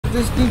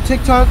this new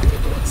TikTok,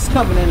 it's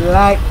coming in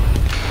light.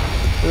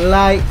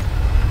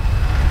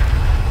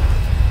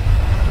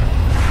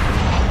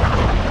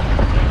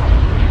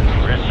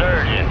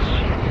 Resurgence.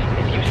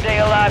 If you stay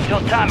alive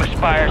till time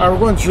expires, Alright,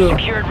 we're going through. you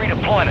secured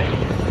redeployment.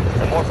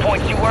 The more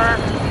points you earn,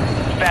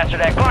 the faster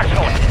that clock's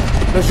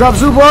going. Let's drop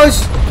zoo,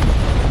 boys.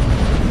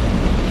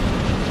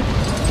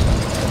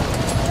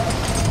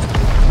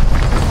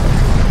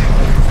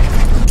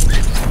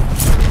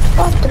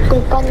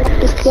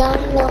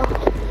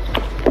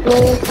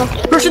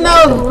 Pushing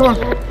out! Come on.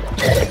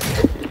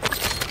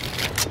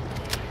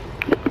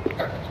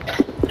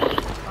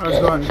 I was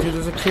going, dude,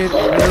 there's a kid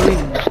literally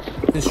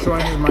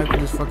destroying his mic with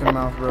his fucking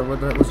mouth, bro.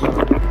 What the heck was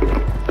that?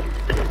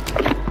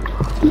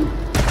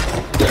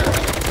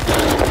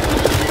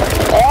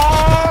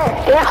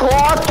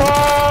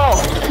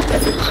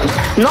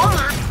 No!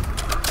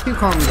 Keep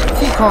calling me that.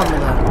 Keep calling me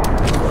that.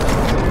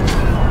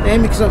 They hate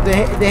me because they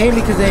hate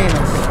me because they hate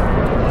us.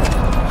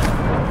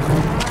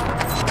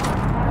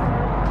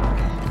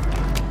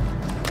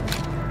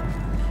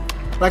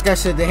 Like I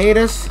said, they hate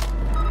us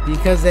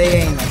because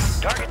they ain't us.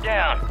 Target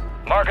down.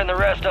 Marking the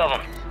rest of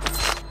them.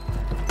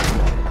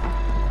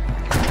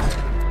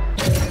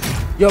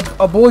 Yo,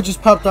 a boy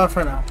just popped off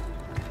right now.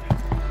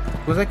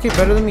 Was that kid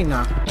better than me?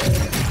 Nah.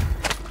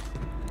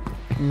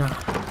 Nah.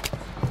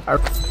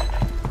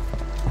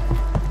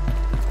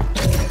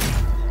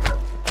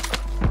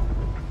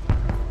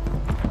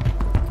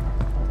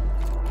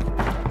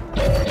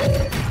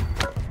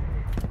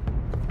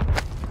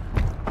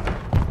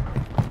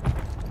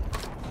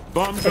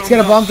 Let's get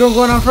a bomb drone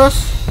going on for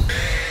us.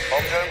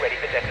 Bomb drone ready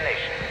for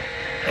detonation.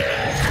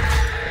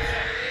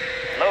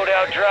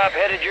 Loadout drop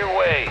headed your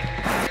way.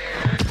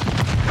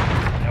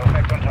 No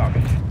effect on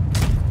target.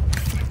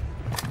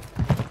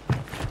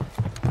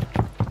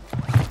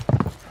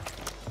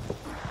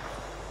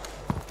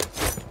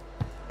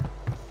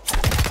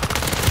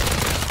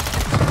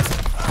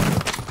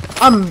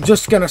 I'm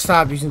just gonna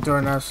stop using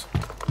throwing knives.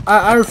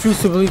 I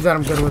refuse to believe that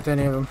I'm good with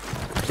any of them.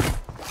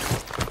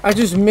 I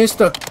just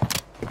missed a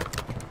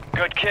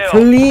Good kill.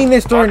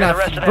 cleanest throwing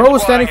knife. Bro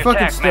was standing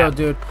fucking attack still, map.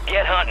 dude.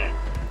 Get hunting.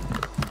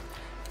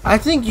 I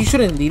think you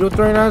shouldn't lead with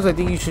throwing knives. I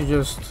think you should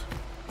just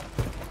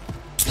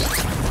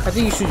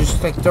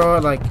like throw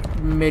it like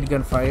mid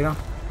gunfight, you know?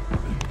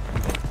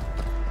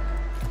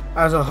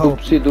 As a hope.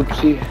 Oopsie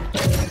doopsie.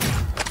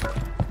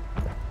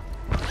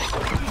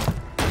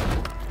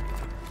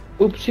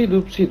 Oopsie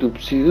doopsie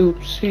doopsie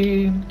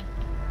doopsie.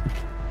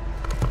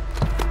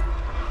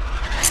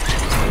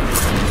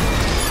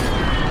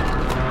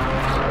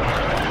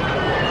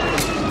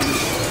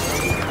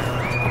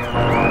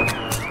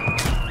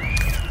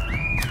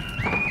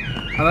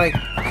 I like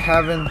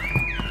having.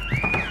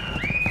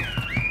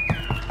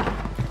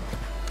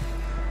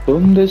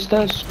 ¿Dónde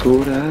estás,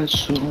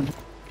 corazón?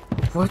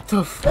 What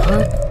the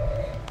fuck?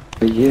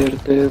 Ayer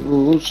te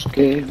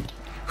busqué.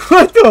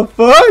 What the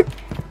fuck?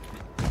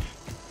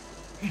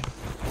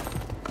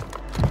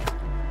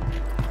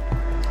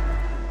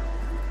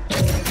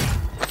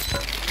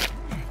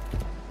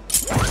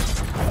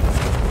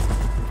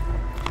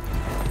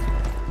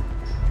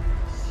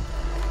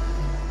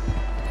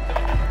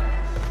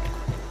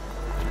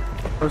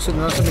 Por eso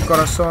no es mi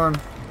corazón.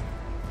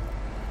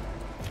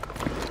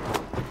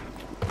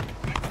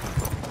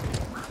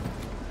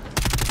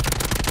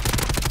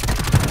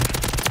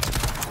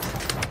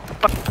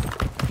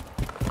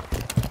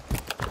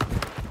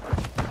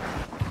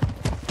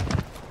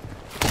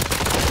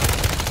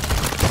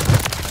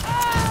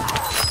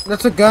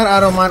 That's a gun I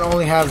don't mind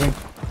only having.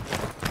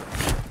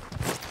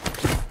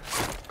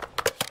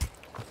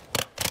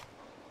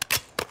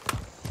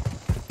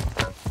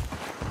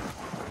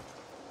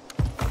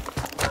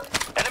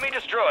 Enemy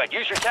destroyed.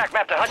 Use your attack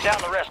map to hunt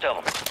down the rest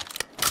of them.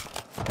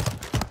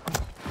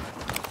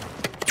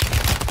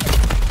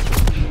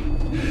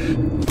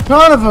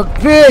 Son of a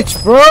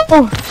bitch, bro!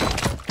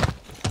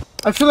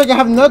 I feel like I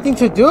have nothing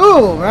to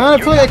do, man. I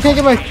feel like I can't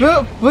get my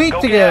feet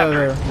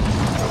together.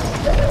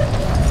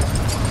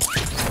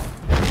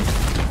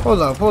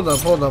 Hold up.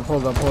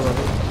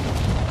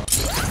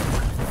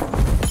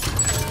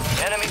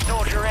 Enemy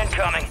soldier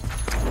incoming.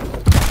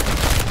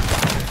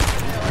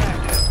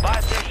 Buy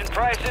station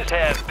prices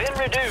have been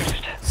reduced.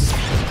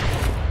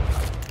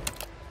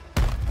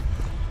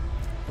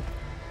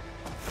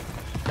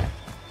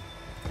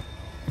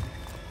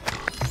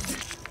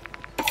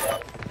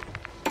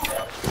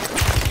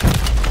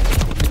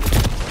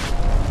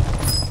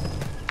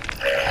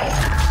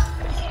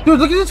 Dude,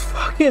 look at this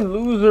fucking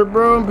loser,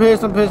 bro. I'm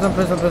pissed. Get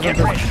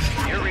ready.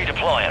 You're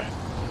redeploying.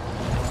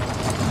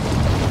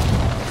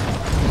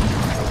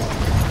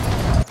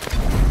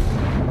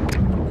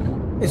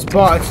 It's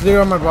bot. It's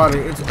literally on my body.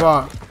 It's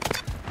bot.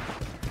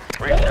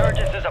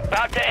 Resurgence is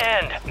about to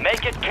end.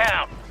 Make it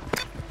count.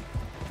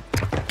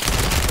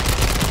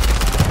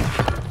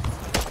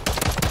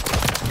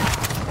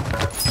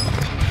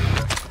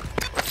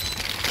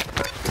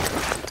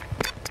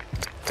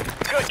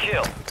 Good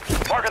kill.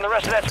 Marking the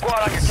rest of that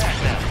squad on your attack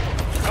map.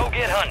 Go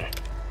get hunting.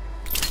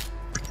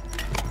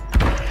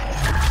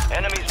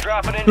 Enemies drop.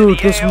 dropping into Dude,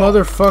 the this AO.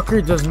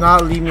 motherfucker does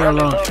not leave me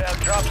Friendly alone.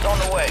 loadout drops on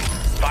the way.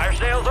 Fire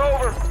sales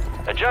over.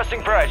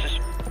 Adjusting prices.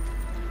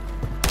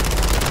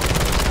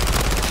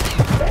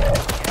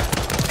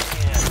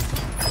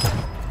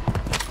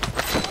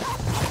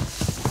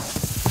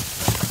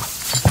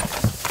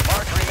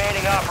 Mark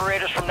remaining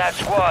operators from that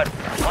squad.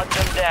 Hunt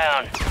them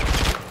down.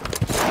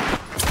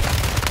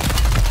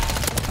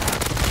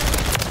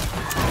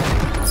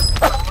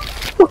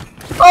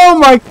 Oh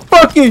my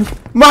fucking,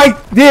 my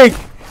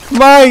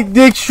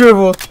dick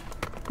shriveled.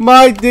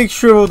 My dick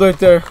shriveled right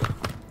there.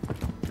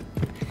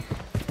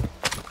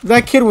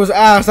 That kid was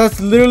ass. That's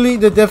literally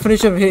the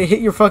definition of hit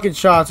your fucking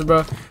shots,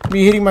 bro.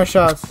 Me hitting my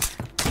shots.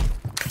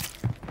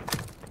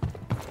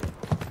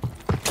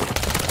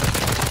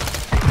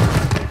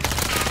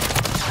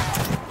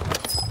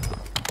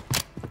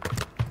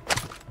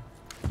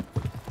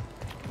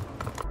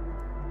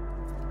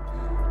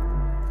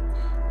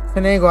 It's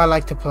an angle I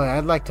like to play.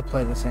 I'd like to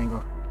play this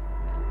angle.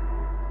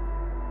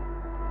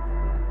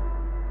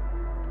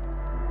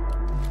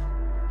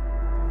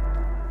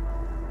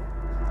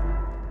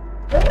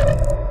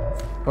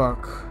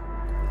 Fuck.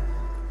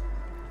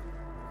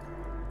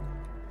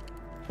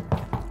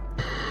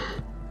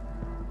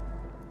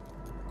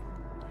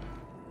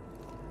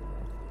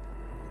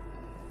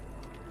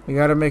 We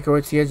gotta make our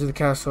way to the edge of the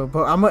castle,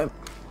 but I'm a...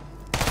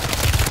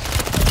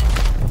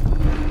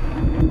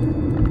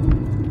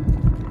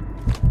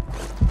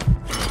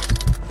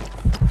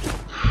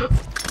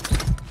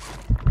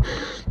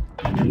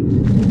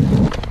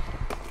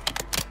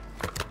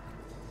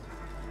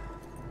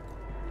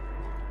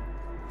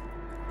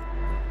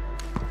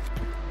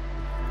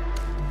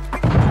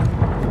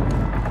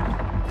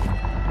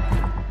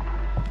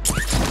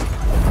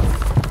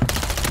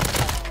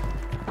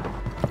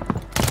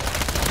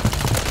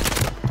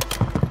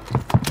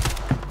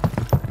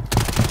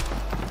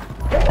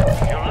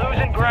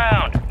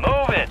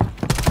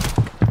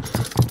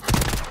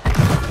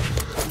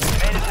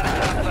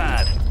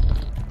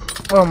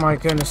 Oh my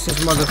goodness, this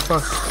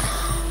motherfucker.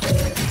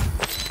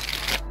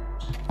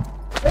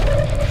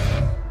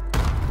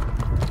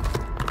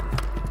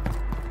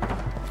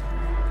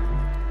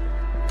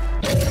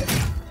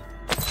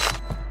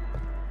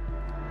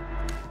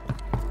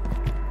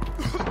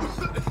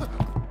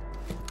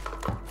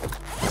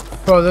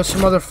 Bro, this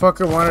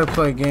motherfucker wanted to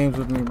play games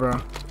with me, bro.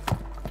 Alright,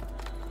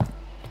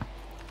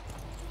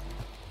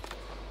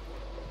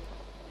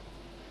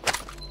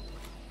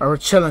 we're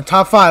chilling.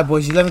 Top 5,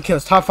 boys. 11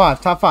 kills. Top 5.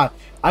 Top 5.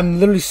 I'm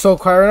literally so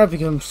quiet right now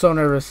because I'm so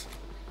nervous.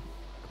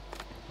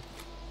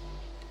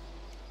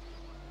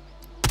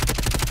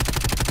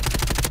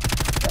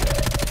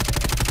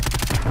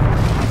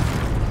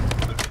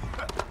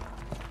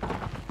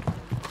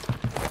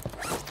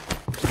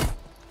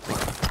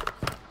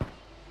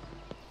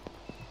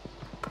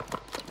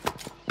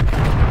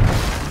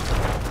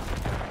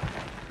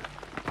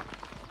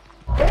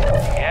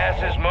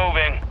 Gas is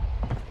moving.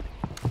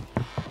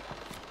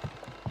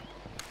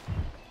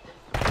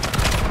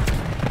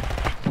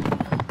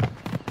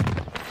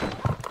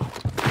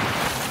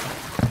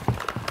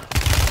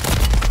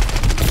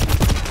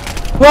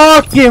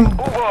 Fucking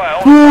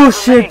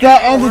bullshit,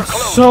 that ended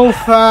so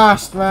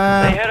fast, They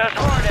man. hit us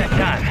hard that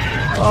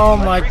time. Oh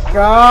my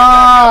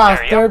god,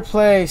 third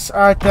place.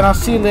 Alright then, I'll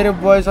see you later,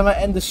 boys. I'm gonna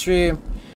end the stream.